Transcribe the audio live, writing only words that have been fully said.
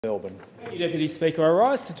Melbourne. Thank you, Deputy Speaker. I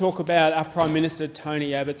rise to talk about our Prime Minister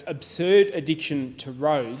Tony Abbott's absurd addiction to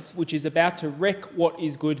roads, which is about to wreck what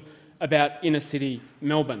is good about inner-city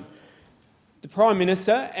Melbourne. The Prime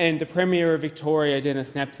Minister and the Premier of Victoria,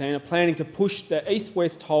 Denis, are planning to push the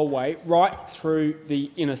east-west tollway right through the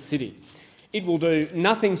inner city. It will do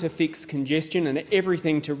nothing to fix congestion and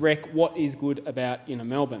everything to wreck what is good about inner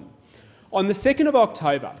Melbourne. On the 2nd of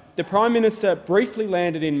October, the Prime Minister briefly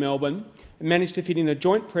landed in Melbourne and managed to fit in a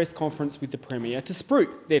joint press conference with the Premier to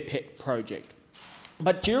spruik their pet project.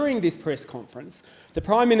 But during this press conference, the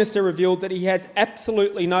Prime Minister revealed that he has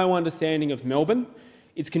absolutely no understanding of Melbourne,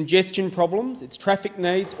 its congestion problems, its traffic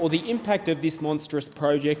needs, or the impact of this monstrous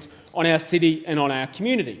project on our city and on our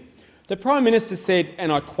community. The Prime Minister said,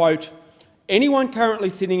 and I quote, "Anyone currently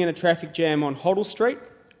sitting in a traffic jam on Hoddle Street,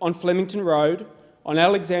 on Flemington Road, on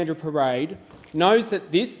Alexandra Parade, knows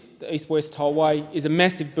that this, the East-West Tollway, is a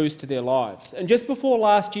massive boost to their lives." And just before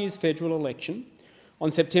last year's federal election, on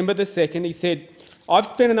September the 2nd, he said, "I've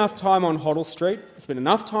spent enough time on Hoddle Street, I've spent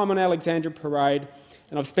enough time on Alexandra Parade,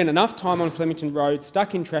 and I've spent enough time on Flemington Road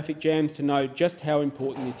stuck in traffic jams to know just how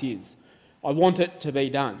important this is. I want it to be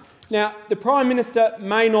done." Now, the Prime Minister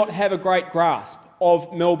may not have a great grasp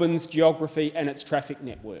of Melbourne's geography and its traffic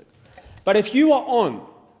network, but if you are on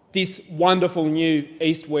this wonderful new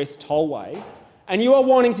east-west tollway and you are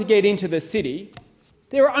wanting to get into the city,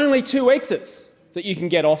 there are only two exits that you can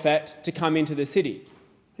get off at to come into the city.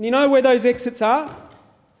 And you know where those exits are?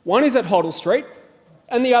 One is at Hoddle Street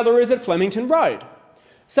and the other is at Flemington Road.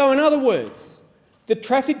 So in other words, the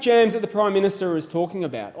traffic jams that the Prime Minister is talking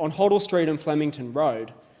about on Hoddle Street and Flemington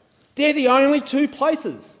Road, they're the only two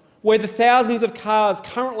places where the thousands of cars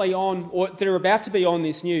currently on, or that are about to be on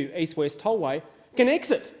this new east-west tollway, can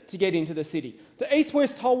exit to get into the city. The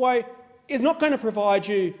east-west tollway is not going to provide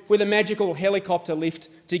you with a magical helicopter lift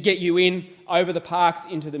to get you in over the parks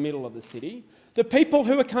into the middle of the city. The people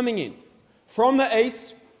who are coming in from the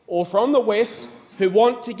east or from the west who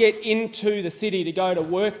want to get into the city to go to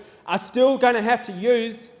work are still going to have to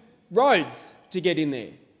use roads to get in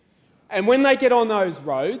there. And when they get on those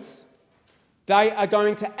roads, they are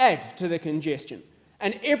going to add to the congestion.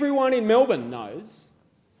 And everyone in Melbourne knows,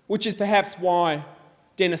 which is perhaps why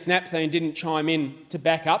Denis Napthine didn't chime in to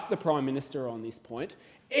back up the Prime Minister on this point,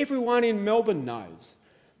 everyone in Melbourne knows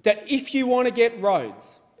that if you want to get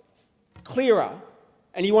roads clearer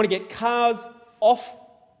and you want to get cars off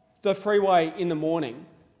the freeway in the morning,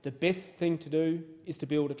 the best thing to do is to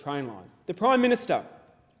build a train line. The Prime Minister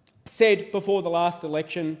said before the last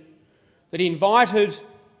election that he invited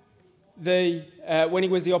when he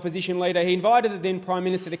was the opposition leader, he invited the then Prime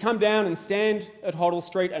Minister to come down and stand at Hoddle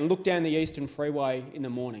Street and look down the Eastern Freeway in the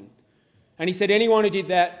morning. And he said anyone who did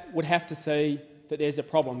that would have to see that there's a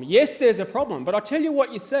problem. Yes, there's a problem, but I'll tell you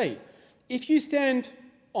what you see. If you stand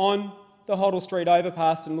on the Hoddle Street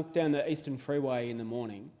overpass and look down the Eastern Freeway in the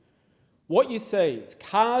morning, what you see is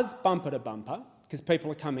cars bumper to bumper, because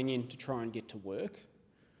people are coming in to try and get to work.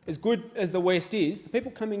 As good as the West is, the people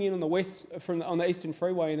coming in on the west on the Eastern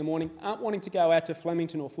Freeway in the morning aren't wanting to go out to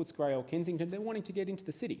Flemington or Footscray or Kensington, they're wanting to get into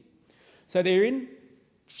the city. So they're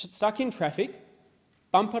stuck in traffic,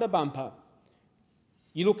 bumper to bumper.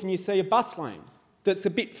 You look and you see a bus lane that's a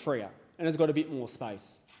bit freer and has got a bit more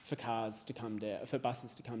space for cars to come down, for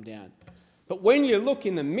buses to come down. But when you look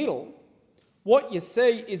in the middle, what you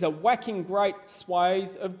see is a whacking great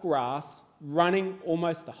swathe of grass running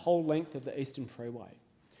almost the whole length of the Eastern Freeway.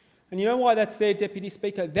 And you know why that's there, Deputy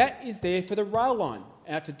Speaker? That is there for the rail line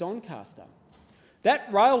out to Doncaster. That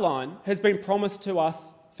rail line has been promised to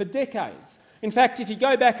us for decades. In fact, if you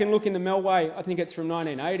go back and look in the Melway, I think it's from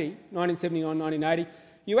 1979, 1980,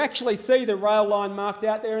 you actually see the rail line marked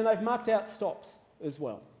out there, and they've marked out stops as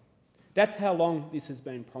well. That's how long this has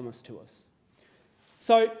been promised to us.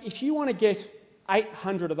 So if you want to get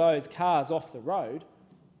 800 of those cars off the road,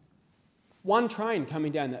 one train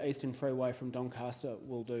coming down the Eastern Freeway from Doncaster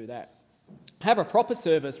will do that. Have a proper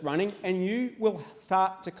service running and you will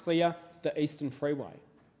start to clear the Eastern Freeway.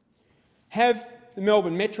 Have the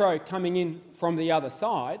Melbourne Metro coming in from the other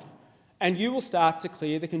side and you will start to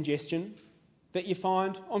clear the congestion that you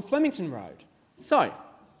find on Flemington Road. So,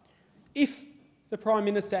 if the Prime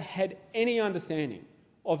Minister had any understanding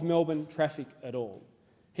of Melbourne traffic at all,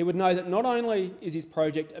 he would know that not only is his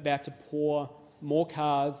project about to pour more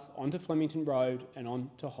cars onto Flemington Road and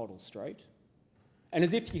onto Hoddle Street, and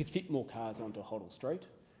as if you could fit more cars onto Hoddle Street.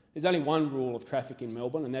 There's only one rule of traffic in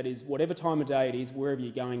Melbourne, and that is whatever time of day it is, wherever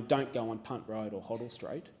you're going, don't go on Punt Road or Hoddle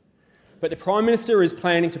Street. But the Prime Minister is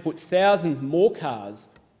planning to put thousands more cars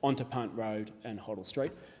onto Punt Road and Hoddle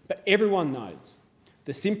Street, but everyone knows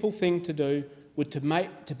the simple thing to do would to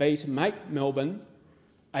make Melbourne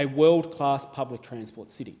a world-class public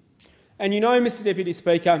transport city. And you know, Mr Deputy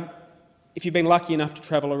Speaker, if you've been lucky enough to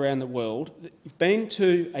travel around the world, you've been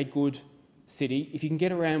to a good city if you can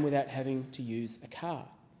get around without having to use a car.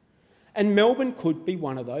 And Melbourne could be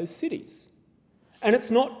one of those cities. And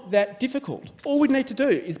it's not that difficult. All we need to do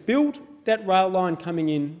is build that rail line coming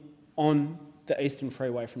in on the Eastern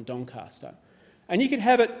Freeway from Doncaster. And you could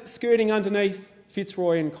have it skirting underneath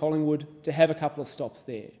Fitzroy and Collingwood to have a couple of stops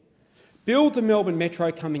there. Build the Melbourne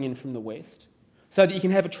Metro coming in from the west so that you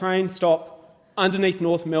can have a train stop underneath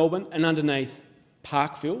North Melbourne and underneath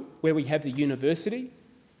Parkville, where we have the university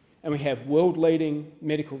and we have world-leading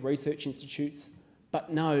medical research institutes,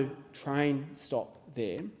 but no train stop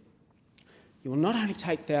there. You will not only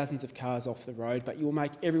take thousands of cars off the road, but you will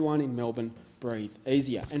make everyone in Melbourne breathe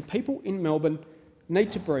easier. And people in Melbourne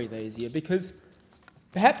need to breathe easier because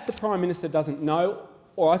perhaps the Prime Minister doesn't know,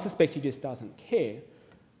 or I suspect he just doesn't care,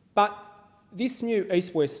 but this new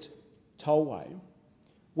east-west tollway,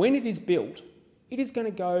 when it is built, it is going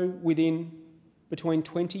to go within between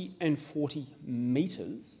 20 and 40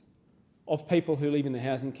 metres of people who live in the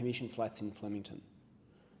Housing Commission flats in Flemington.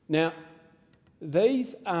 Now,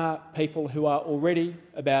 these are people who are already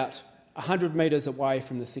about 100 metres away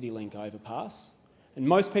from the CityLink overpass, and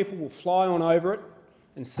most people will fly on over it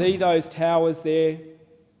and see those towers there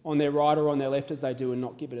on their right or on their left as they do and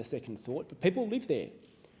not give it a second thought, but people live there.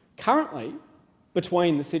 Currently,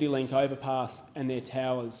 between the CityLink overpass and their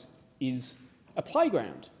towers is a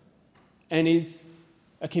playground and is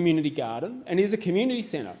a community garden and is a community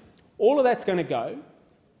centre. All of that's going to go,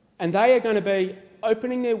 and they are going to be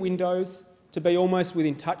opening their windows to be almost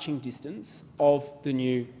within touching distance of the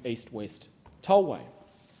new east-west tollway.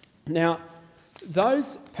 Now,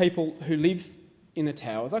 those people who live in the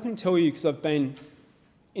towers, I can tell you because I've been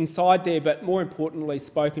inside there, but more importantly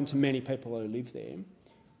spoken to many people who live there,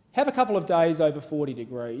 have a couple of days over 40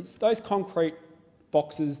 degrees, those concrete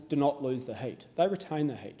boxes do not lose the heat. They retain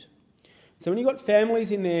the heat. So when you've got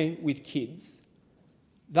families in there with kids,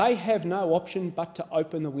 they have no option but to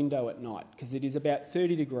open the window at night because it is about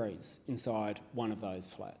 30 degrees inside one of those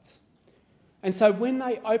flats. And so when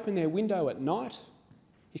they open their window at night,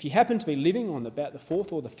 if you happen to be living on about the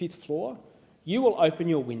 4th or the 5th floor, you will open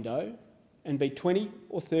your window and be 20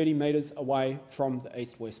 or 30 metres away from the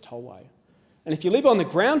east-west tollway. And if you live on the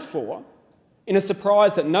ground floor, in a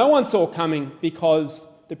surprise that no one saw coming because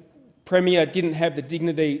the Premier didn't have the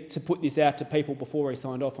dignity to put this out to people before he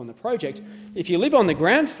signed off on the project, if you live on the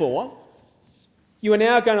ground floor, you are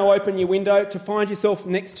now going to open your window to find yourself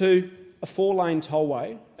next to a 4-lane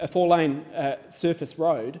tollway, a 4-lane surface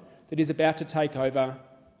road that is about to take over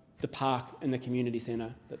the park and the community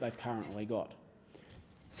centre that they've currently got.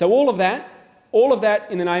 So all of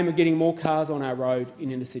that in the name of getting more cars on our road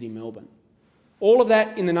in inner city Melbourne. All of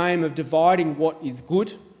that in the name of dividing what is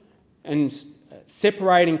good and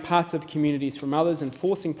separating parts of communities from others and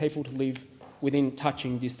forcing people to live within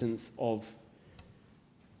touching distance of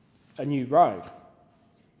a new road.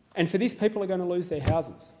 And for this, people are going to lose their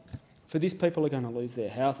houses. For this, people are going to lose their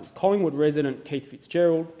houses. Collingwood resident Keith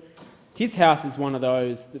Fitzgerald, his house is one of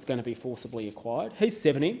those that's going to be forcibly acquired. He's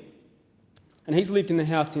 70 and he's lived in the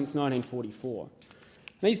house since 1944.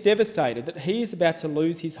 And he's devastated that he is about to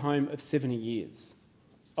lose his home of 70 years,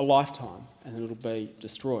 a lifetime, and it'll be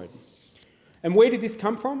destroyed. And where did this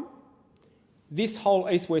come from? This whole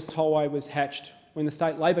east-west tollway was hatched when the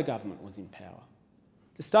state Labor government was in power.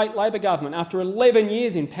 The state Labor government, after 11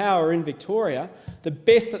 years in power in Victoria, the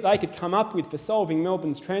best that they could come up with for solving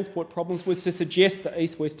Melbourne's transport problems was to suggest the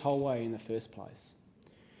east-west tollway in the first place.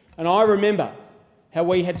 And I remember how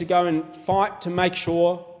we had to go and fight to make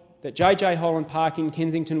sure that JJ Holland Park in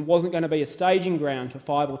Kensington wasn't going to be a staging ground for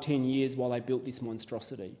 5 or 10 years while they built this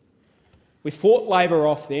monstrosity. We fought Labor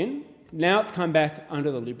off then. Now it's come back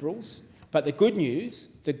under the Liberals. But the good news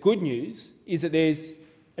is that there's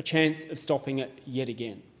a chance of stopping it yet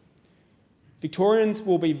again. Victorians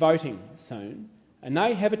will be voting soon, and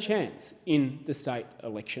they have a chance in the state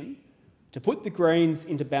election to put the Greens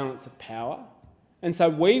into balance of power, and so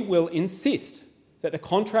we will insist that the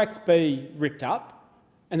contracts be ripped up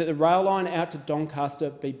and that the rail line out to Doncaster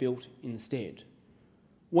be built instead.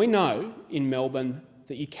 We know in Melbourne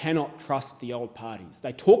that you cannot trust the old parties.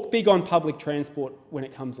 They talk big on public transport when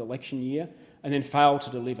it comes election year and then fail to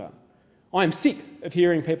deliver. I am sick of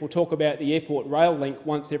hearing people talk about the airport rail link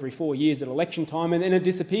once every 4 years at election time and then it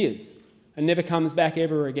disappears and never comes back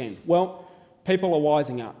ever again. Well, people are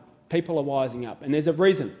wising up. People are wising up. And there's a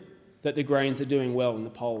reason that the Greens are doing well in the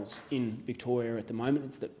polls in Victoria at the moment.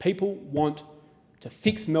 It's that people want to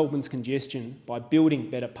fix Melbourne's congestion by building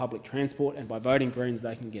better public transport, and by voting Greens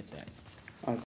they can get that.